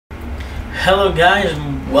Hello guys,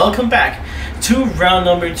 welcome back to round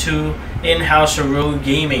number 2 in House of Rogue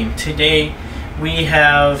Gaming. Today we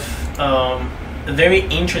have a very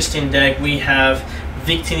interesting deck. We have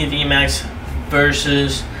Victini Vmax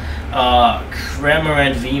versus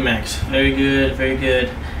Cramorant Vmax. Very good, very good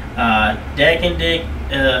deck indeed.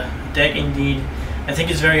 I think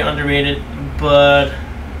it's very underrated, but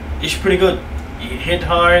it's pretty good. It hit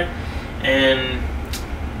hard and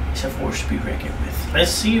it's a force to be reckoned with. Let's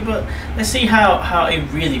see how it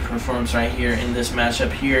really performs right here in this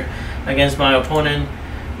matchup here against my opponent.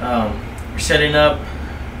 We're setting up,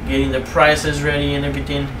 getting the prices ready and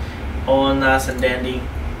everything, all nice and dandy.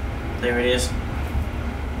 There it is.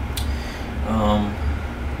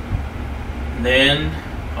 Then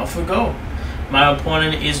off we go. My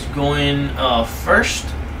opponent is going first.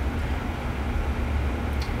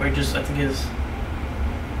 We're just, I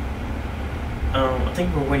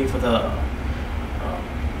think we're waiting for the.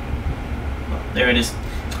 There it is.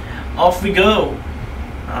 Off we go.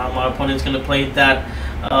 My opponent's gonna play that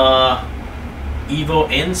Evo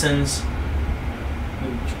Incense.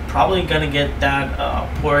 Probably gonna get that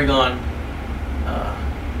Porygon.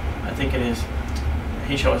 I think it is.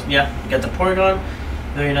 He shows. Yeah, get the Porygon.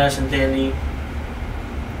 Very nice and dandy.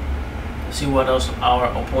 Let's see what else our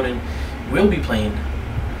opponent will be playing.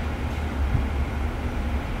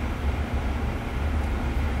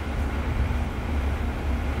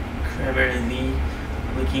 Cramorant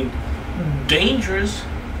looking dangerous.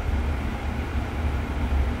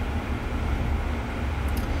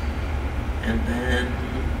 And then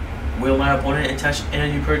will my opponent attach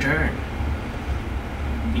energy per turn?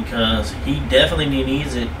 Because he definitely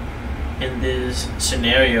needs it in this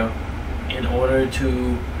scenario in order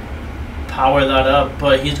to power that up.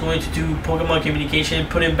 But he's going to do Pokemon communication,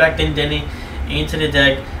 put him back then into the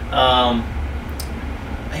deck.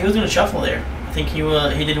 He was going to shuffle there. I think he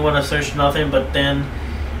didn't want to search nothing, but then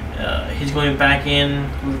he's going back in,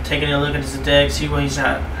 taking a look at his deck, see what he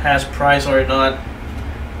has price or not.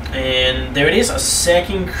 And there it is, a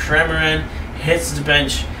second Cramorant hits the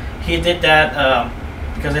bench. He did that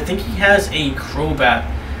because I think he has a Crobat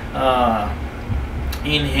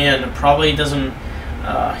in hand. Probably doesn't.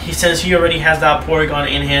 Since he already has that Porygon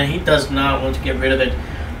in hand, he does not want to get rid of it.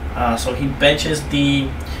 So he benches the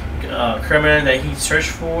Cramorant that he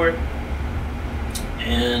searched for.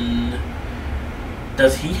 And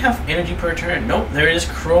does he have energy per turn? Nope, there is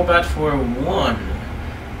Crobat for 1,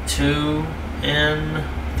 2, and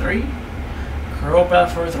 3. Crobat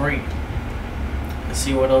for 3. Let's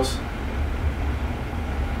see what else.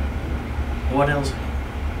 What else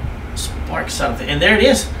sparks out there? And there it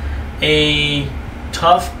is, a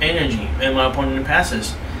tough energy, and my opponent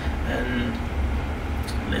passes. And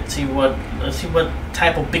let's see what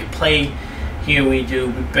type of big play. Here we do.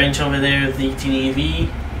 We bench over there the Victini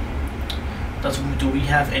V. Do we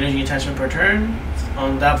have energy attachment per turn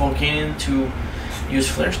on that Volcanion to use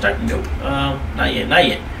Flare Start? Nope. Not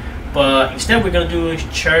yet. But instead we're gonna do a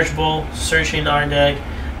Charge Ball, searching our deck,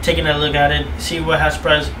 taking a look at it, see what has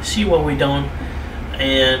price, see what we don't,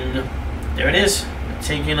 and there it is.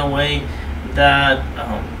 Taking away that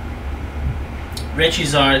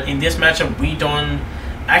Rechizard. In this matchup we don't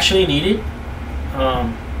actually need it.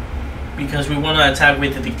 Because we want to attack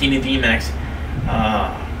with the Victini Vmax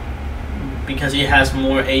because it has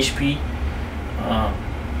more HP,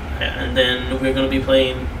 and then we're going to be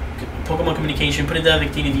playing Pokemon Communication, putting that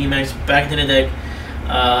Victini Vmax back into the deck,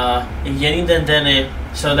 getting Dendene,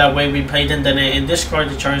 so that way we play Dendene and discard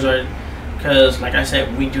the Charizard, because like I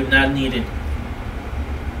said, we do not need it.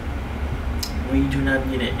 We do not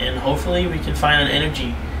need it, and hopefully we can find an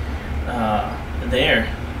energy there.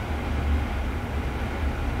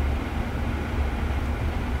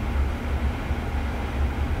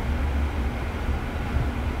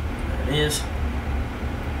 Is.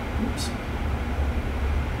 Oops.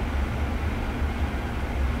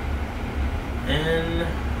 And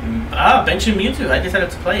benching Mewtwo. I decided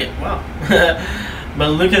to play it. Wow. But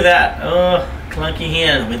look at that. Oh, clunky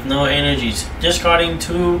hand with no energies. Discarding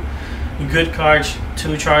 2 good cards,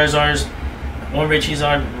 2 Charizards, 1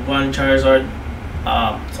 Rechizard, 1 Charizard.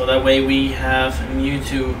 So that way we have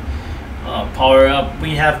Mewtwo power up.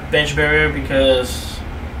 We have bench barrier because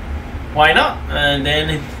why not? And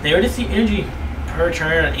then there it is, the energy per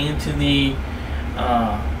turn into the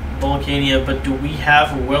Volcania. But do we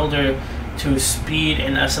have a welder to speed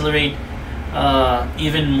and accelerate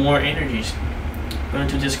even more energies? Going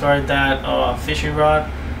to discard that fishing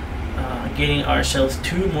rod, getting ourselves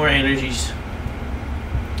 2 more energies.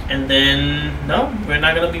 And then no, we're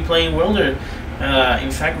not going to be playing welder.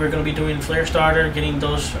 In fact, we're going to be doing Flare Starter, getting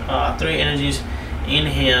those 3 energies in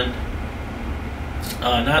hand.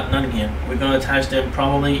 Not again. We're gonna attach them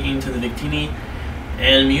probably into the Victini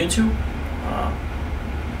and Mewtwo.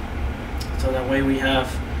 So that way we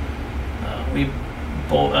have we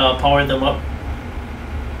powered them up.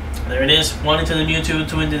 There it is. 1 into the Mewtwo,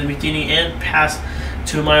 2 into the Victini, and pass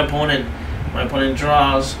to my opponent. My opponent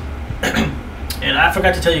draws. And I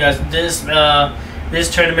forgot to tell you guys, this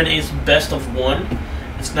tournament is best of 1.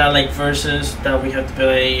 It's not like versus that we have to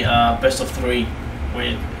play best of 3, where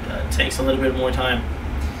it takes a little bit more time.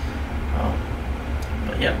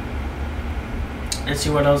 But yeah, let's see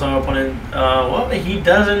what else our opponent. Well, he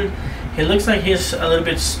doesn't. He looks like he's a little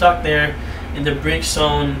bit stuck there in the brick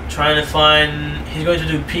zone, trying to find. He's going to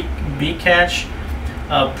do beak catch.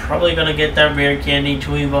 Probably gonna get that rare candy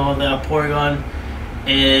to evolve that Porygon,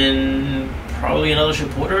 and probably another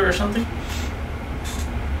supporter or something.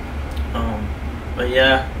 But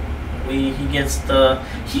yeah,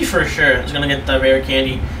 he for sure is gonna get that rare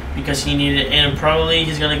candy because he needed it, and probably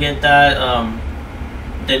he's gonna get that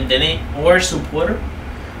Dendene or supporter.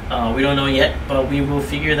 We don't know yet, but we will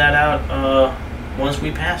figure that out once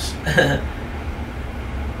we pass.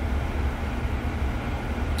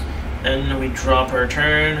 And we drop our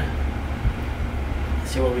turn.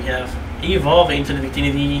 Let's see what we have. Evolve into the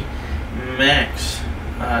Victini Vmax.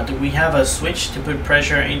 Do we have a switch to put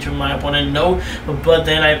pressure into my opponent? No, but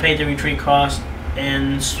then I pay the retreat cost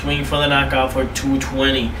and swing for the knockout for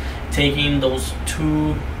 220, taking those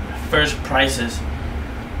 2 first prizes.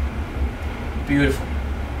 Beautiful.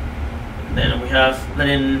 Then we have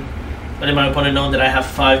letting my opponent know that I have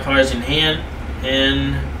 5 cards in hand,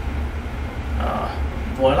 and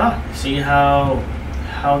voila! See how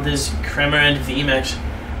this Cramorant Vmax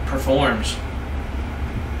performs.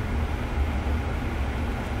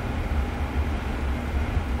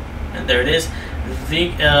 And there it is.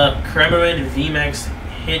 Cramorant Vmax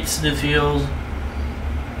hits the field,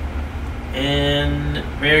 and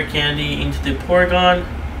rare candy into the Porygon,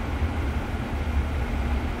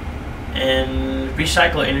 and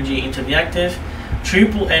recycle energy into the active,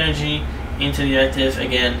 triple energy into the active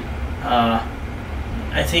again.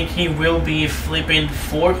 I think he will be flipping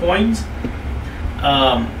 4 coins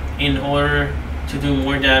in order to do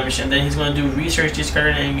more damage, and then he's going to do research,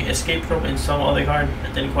 discard, and escape rope, and some other card.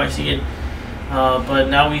 I didn't quite see it, but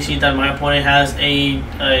now we see that my opponent has a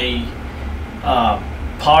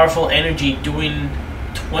powerful energy doing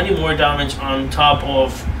 20 more damage on top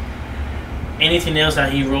of anything else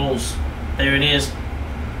that he rolls. There it is,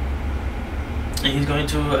 and he's going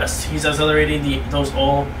to he's accelerating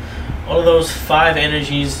all of those 5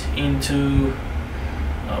 energies into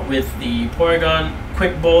with the Porygon.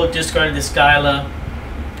 Quick Bolt, discarding the Skyla.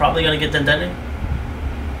 Probably gonna get the Dendene.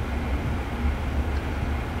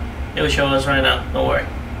 It will show us right now, don't worry.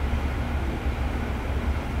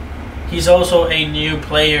 He's also a new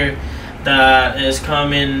player that is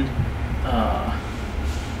coming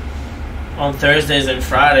on Thursdays and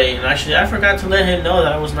Friday, and actually I forgot to let him know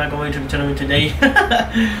that I was not going to the tournament today.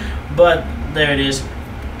 But there it is.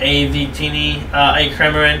 A Victini, a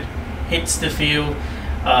Cramorant hits the field.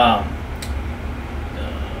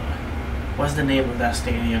 What's the name of that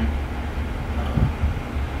stadium?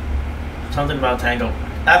 Something about Tango.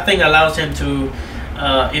 That thing allows him to,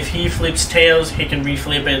 if he flips tails, he can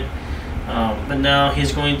reflip it. But now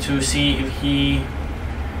he's going to see if he's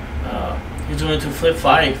going to flip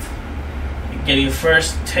 5, getting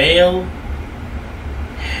first tail,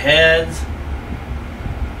 heads,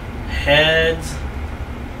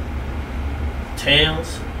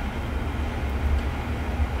 tails,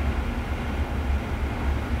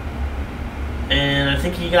 and I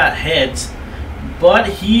think he got heads, but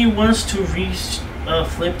he wants to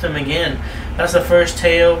flip them again. That's the first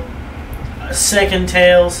tail, second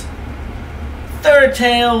tails, third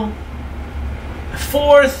tail,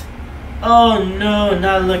 fourth. Oh no,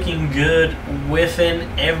 not looking good. Whiffing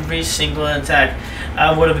every single attack.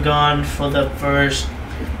 I would have gone for the first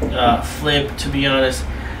flip, to be honest.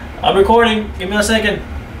 I'm recording, give me a second.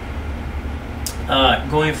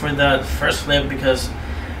 Going for that first flip because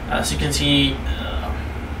as you can see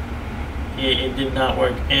it did not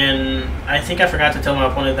work, and I think I forgot to tell my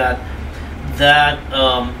opponent that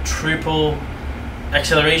triple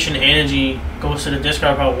acceleration energy goes to the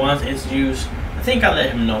discard pile once it's used. I think I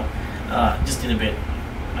let him know, just in a bit,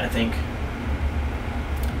 I think.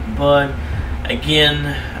 But again,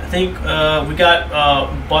 I think we got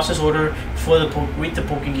boss's order for with the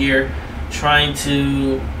Pokegear, trying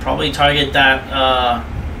to probably target that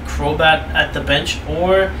Crobat at the bench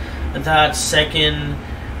or that second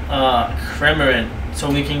Cramorant, so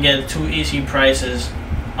we can get 2 easy prizes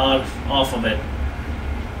off of it.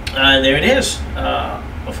 There it is.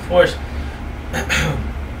 Of course,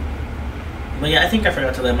 But yeah, I think I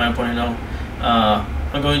forgot to let my opponent know.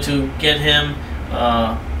 I'm going to get him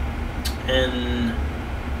and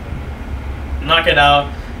knock it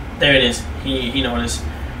out. There it is. He noticed.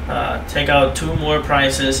 Take out 2 more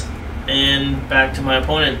prizes and back to my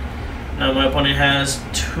opponent. Now my opponent has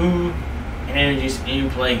 2 energies in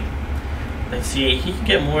play. Let's see, he can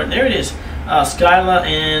get more. There it is. Skyla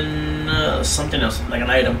and something else, like an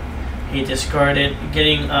item. He discarded,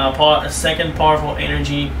 getting a second powerful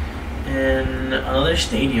energy and another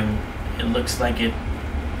stadium. It looks like it.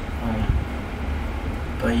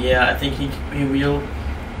 But yeah, I think he will.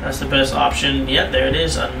 That's the best option. Yeah, there it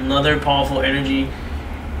is. Another powerful energy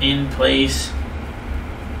in place.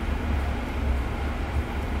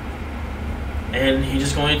 And he's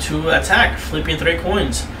just going to attack, flipping 3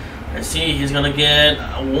 coins. Let's see, he's going to get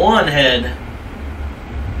 1 head.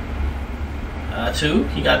 2,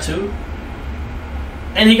 he got 2.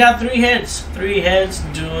 And he got 3 heads. 3 heads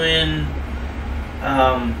doing,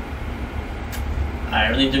 I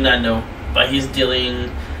really do not know. But he's dealing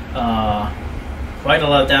quite a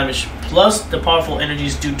lot of damage. Plus the powerful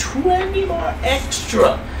energies do 20 more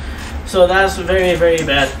extra. So that's very, very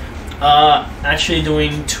bad. Actually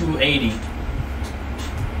doing 280.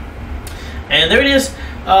 And there it is.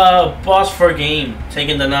 Boss for game.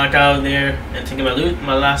 Taking the knockout there and taking my loot.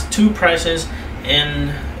 My last 2 prizes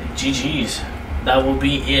and GG's. That will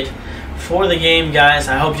be it for the game, guys.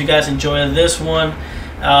 I hope you guys enjoyed this one.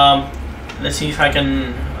 Let's see if I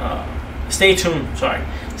can stay tuned. Sorry.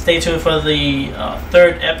 Stay tuned for the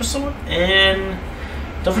 3rd episode. And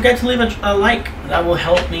don't forget to leave a like. That will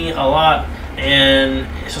help me a lot. And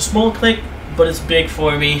it's a small click, but it's big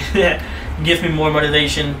for me. Gives me more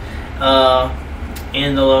motivation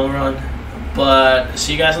in the long run. But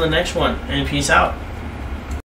see you guys on the next one, and peace out.